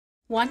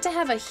Want to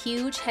have a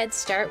huge head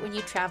start when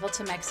you travel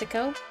to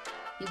Mexico?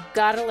 You've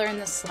got to learn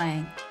the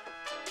slang.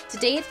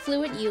 Today at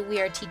FluentU, we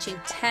are teaching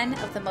 10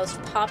 of the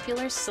most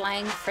popular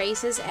slang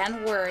phrases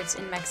and words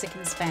in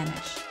Mexican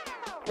Spanish.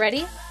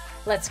 Ready?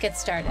 Let's get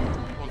started.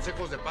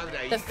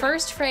 The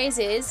first phrase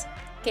is,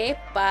 "Qué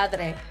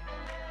padre."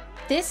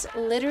 This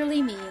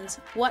literally means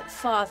 "what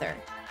father,"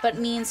 but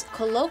means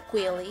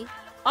colloquially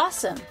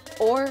awesome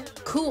or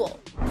cool.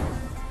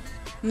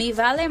 "Mi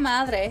vale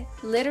madre"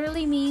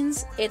 literally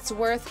means "it's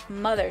worth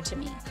mother to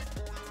me."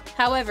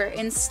 However,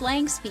 in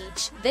slang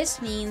speech,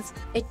 this means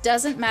 "it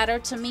doesn't matter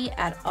to me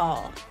at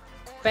all."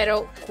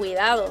 Pero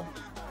cuidado,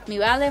 "mi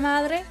vale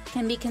madre"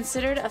 can be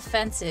considered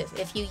offensive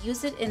if you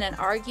use it in an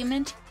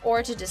argument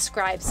or to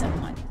describe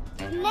someone.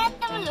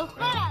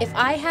 If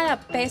I had a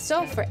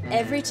peso for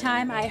every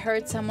time I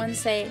heard someone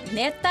say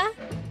 "neta,"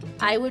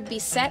 I would be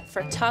set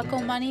for taco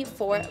money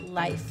for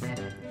life.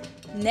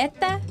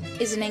 Neta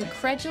is an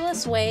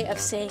incredulous way of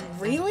saying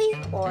 "really?"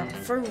 or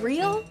 "for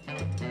real?"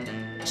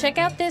 Check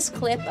out this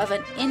clip of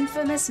an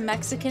infamous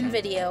Mexican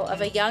video of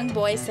a young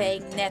boy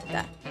saying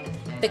 "neta."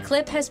 The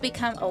clip has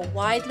become a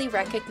widely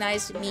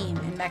recognized meme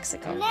in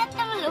Mexico.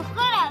 Neta, me lo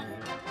juras.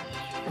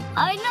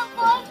 Ay, no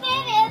puedo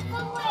hacer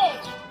eso, güey.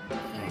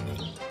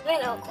 Me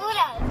lo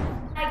juras.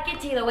 Ay, qué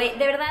chido, güey,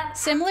 de verdad.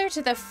 Similar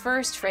to the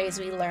first phrase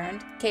we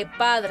learned, "que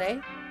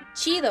padre,"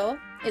 chido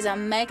is a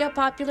mega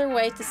popular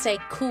way to say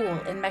cool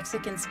in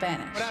Mexican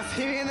Spanish.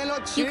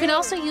 You can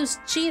also use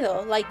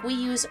chido like we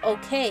use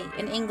okay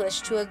in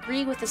English to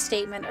agree with a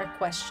statement or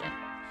question.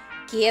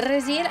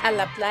 ¿Quieres ir a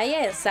la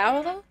playa el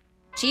sábado?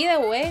 Chido,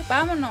 güey,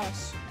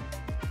 vámonos.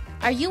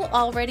 Are you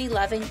already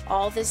loving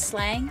all this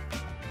slang?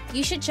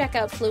 You should check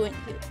out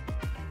FluentU.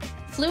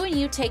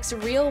 FluentU takes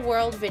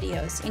real-world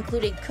videos,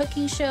 including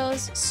cooking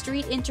shows,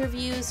 street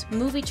interviews,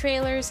 movie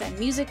trailers, and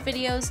music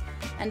videos,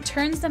 and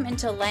turns them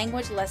into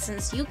language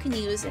lessons you can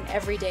use in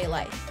everyday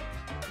life.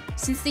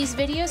 Since these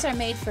videos are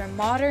made for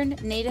modern,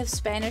 native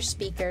Spanish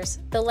speakers,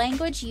 the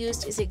language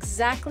used is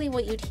exactly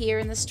what you'd hear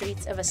in the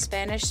streets of a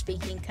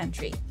Spanish-speaking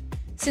country.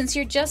 Since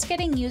you're just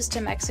getting used to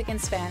Mexican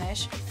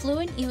Spanish,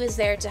 FluentU is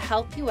there to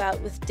help you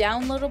out with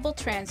downloadable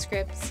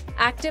transcripts,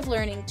 active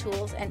learning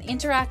tools, and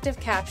interactive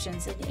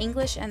captions in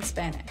English and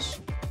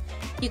Spanish.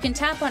 You can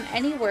tap on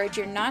any word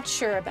you're not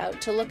sure about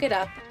to look it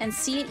up and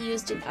see it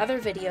used in other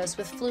videos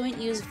with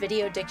FluentU's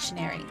video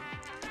dictionary.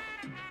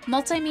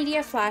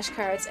 Multimedia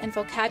flashcards and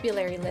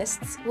vocabulary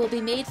lists will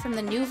be made from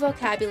the new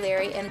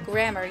vocabulary and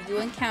grammar you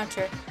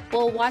encounter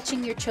while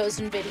watching your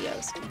chosen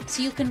videos,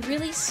 so you can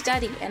really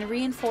study and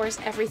reinforce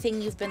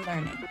everything you've been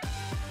learning.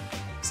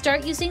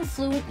 Start using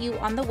FluentU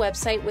on the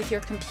website with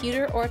your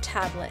computer or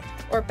tablet,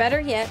 or better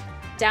yet,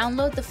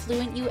 download the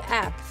FluentU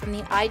app from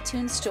the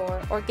iTunes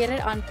Store or get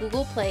it on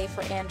Google Play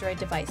for Android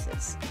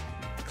devices.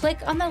 Click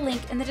on the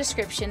link in the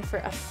description for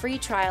a free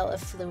trial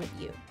of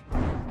FluentU.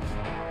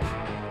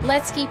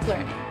 Let's keep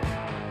learning.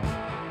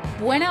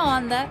 Buena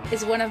onda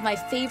is one of my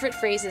favorite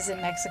phrases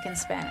in Mexican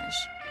Spanish.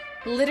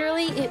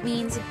 Literally, it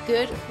means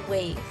good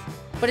wave,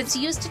 but it's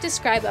used to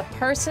describe a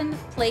person,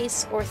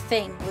 place, or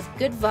thing with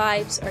good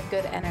vibes or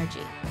good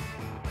energy.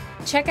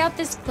 Check out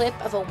this clip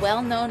of a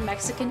well-known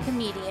Mexican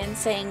comedian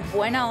saying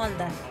buena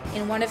onda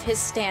in one of his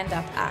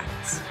stand-up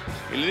acts.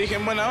 Y le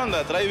dije, buena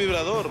onda, trae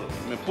vibrador.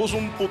 Me puso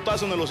un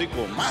putazo en el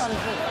hocico. ¡Madre!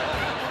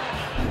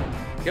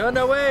 ¿Qué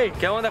onda, güey?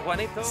 ¿Qué onda,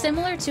 Juanito?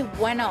 Similar to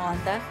buena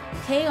onda,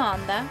 que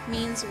onda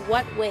means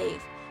what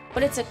wave,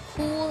 but it's a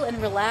cool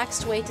and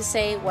relaxed way to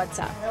say what's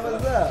up.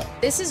 What's up?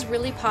 This is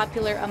really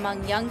popular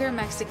among younger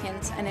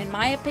Mexicans and, in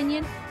my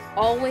opinion,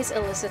 always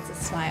elicits a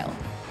smile.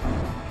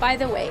 By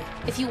the way,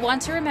 if you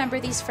want to remember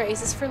these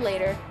phrases for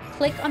later,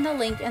 click on the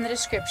link in the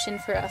description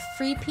for a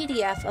free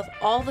PDF of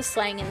all the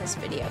slang in this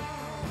video.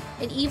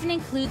 It even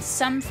includes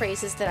some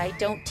phrases that I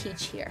don't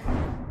teach here.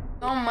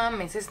 No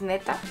mames, es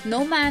neta.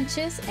 No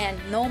manches and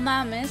no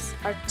mames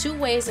are two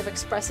ways of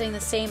expressing the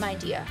same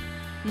idea,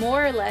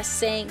 more or less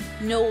saying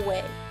no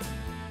way.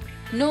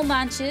 No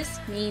manches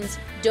means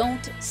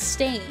don't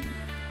stain,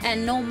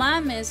 and no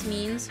mames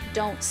means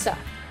don't suck.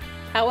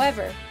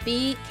 However,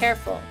 be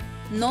careful.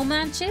 No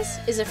manches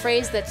is a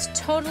phrase that's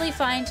totally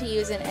fine to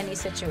use in any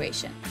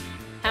situation.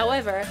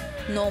 However,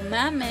 no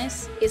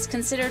mames is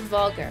considered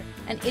vulgar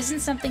and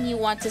isn't something you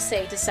want to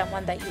say to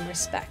someone that you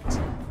respect.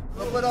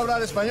 No puedo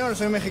hablar español,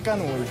 soy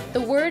mexicano, güey.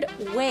 The word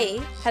way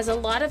has a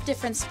lot of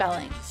different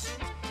spellings.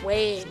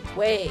 Way,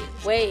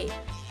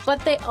 but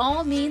they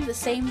all mean the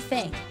same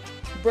thing,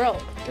 bro.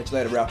 Catch you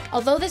later, bro.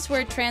 Although this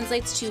word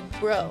translates to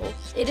bro,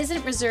 it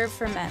isn't reserved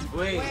for men.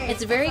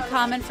 It's very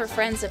common for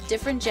friends of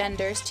different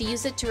genders to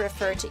use it to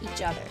refer to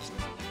each other.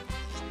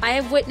 I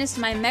have witnessed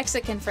my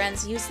Mexican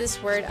friends use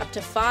this word up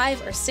to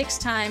 5 or 6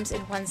 times in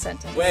one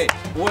sentence. Wait.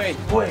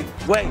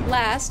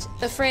 Last,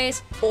 the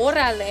phrase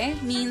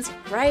órale means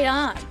right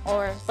on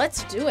or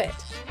let's do it.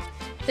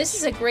 This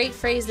is a great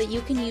phrase that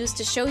you can use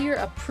to show your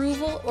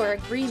approval or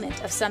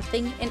agreement of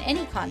something in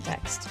any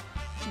context.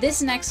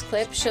 This next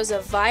clip shows a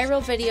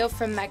viral video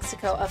from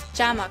Mexico of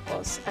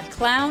chamacos, a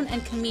clown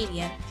and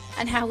comedian,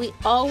 and how he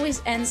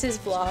always ends his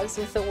vlogs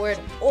with the word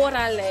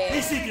órale. Y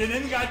si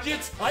tienen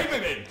gadgets, ahí me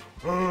ven.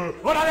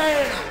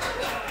 ¡Órale!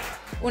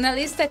 Una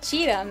lista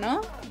chida,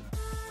 no?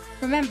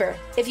 Remember,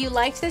 if you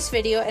liked this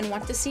video and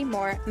want to see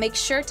more, make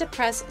sure to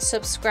press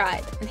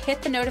subscribe and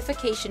hit the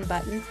notification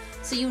button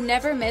so you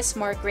never miss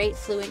more great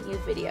FluentU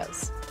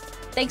videos.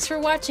 Thanks for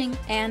watching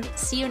and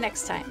see you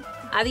next time.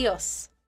 Adios!